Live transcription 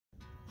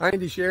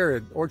Andy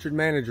Sherrod, Orchard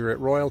Manager at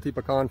Royalty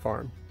Pecan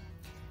Farm.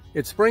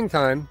 It's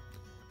springtime,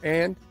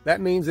 and that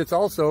means it's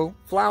also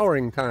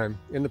flowering time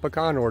in the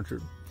pecan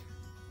orchard.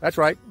 That's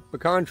right,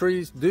 pecan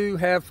trees do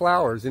have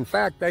flowers. In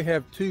fact, they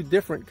have two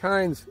different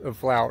kinds of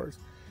flowers.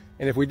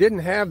 And if we didn't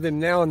have them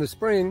now in the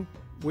spring,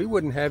 we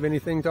wouldn't have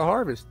anything to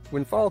harvest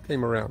when fall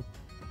came around.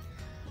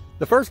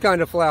 The first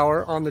kind of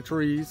flower on the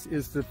trees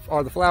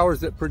are the flowers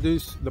that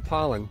produce the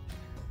pollen.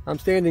 I'm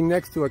standing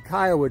next to a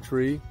Kiowa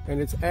tree, and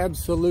it's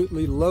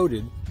absolutely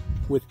loaded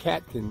with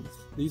catkins.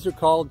 These are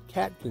called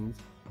catkins,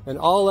 and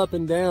all up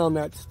and down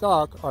that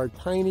stalk are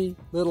tiny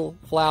little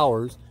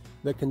flowers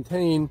that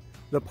contain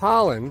the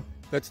pollen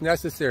that's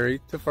necessary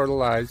to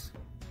fertilize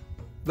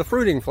the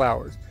fruiting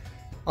flowers.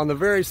 On the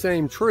very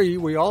same tree,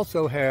 we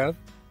also have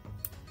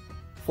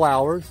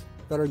flowers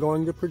that are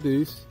going to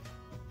produce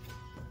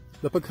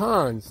the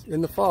pecans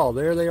in the fall.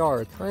 There they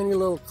are, a tiny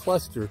little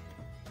cluster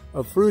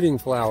of fruiting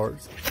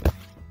flowers.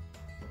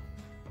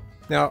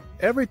 Now,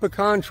 every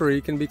pecan tree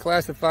can be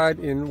classified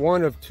in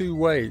one of two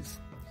ways.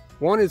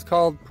 One is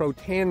called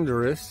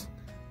protanderous.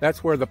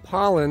 That's where the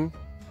pollen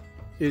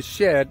is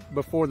shed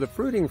before the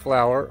fruiting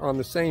flower on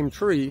the same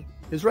tree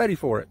is ready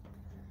for it.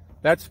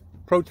 That's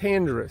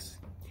protanderous.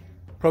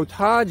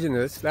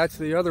 Protogynous, that's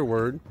the other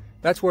word.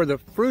 That's where the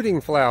fruiting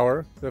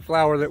flower, the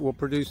flower that will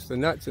produce the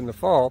nuts in the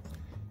fall,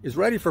 is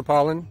ready for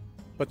pollen,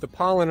 but the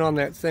pollen on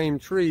that same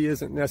tree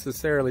isn't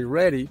necessarily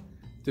ready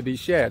to be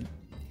shed.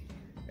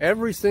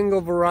 Every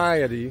single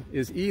variety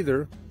is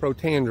either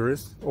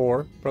protanderous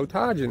or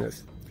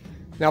protogynous.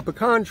 Now,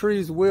 pecan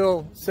trees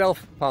will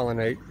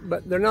self-pollinate,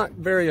 but they're not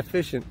very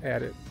efficient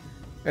at it.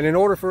 And in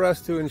order for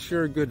us to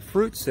ensure good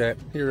fruit set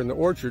here in the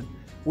orchard,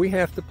 we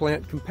have to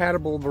plant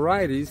compatible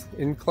varieties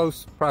in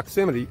close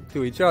proximity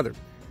to each other.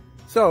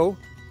 So,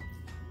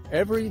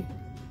 every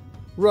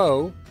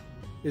row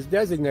is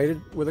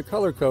designated with a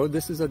color code.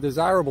 This is a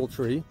desirable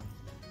tree.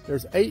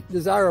 There's 8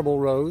 desirable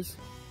rows.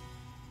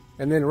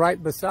 And then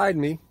right beside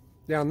me,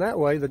 down that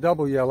way, the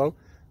double yellow,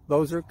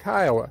 those are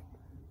Kiowa.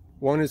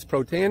 One is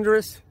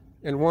protanderous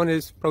and one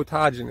is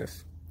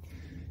protogynous.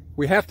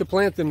 We have to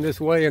plant them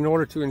this way in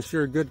order to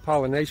ensure good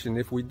pollination.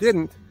 If we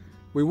didn't,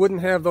 we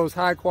wouldn't have those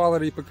high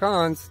quality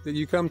pecans that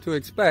you come to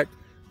expect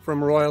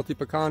from Royalty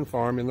Pecan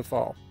Farm in the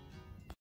fall.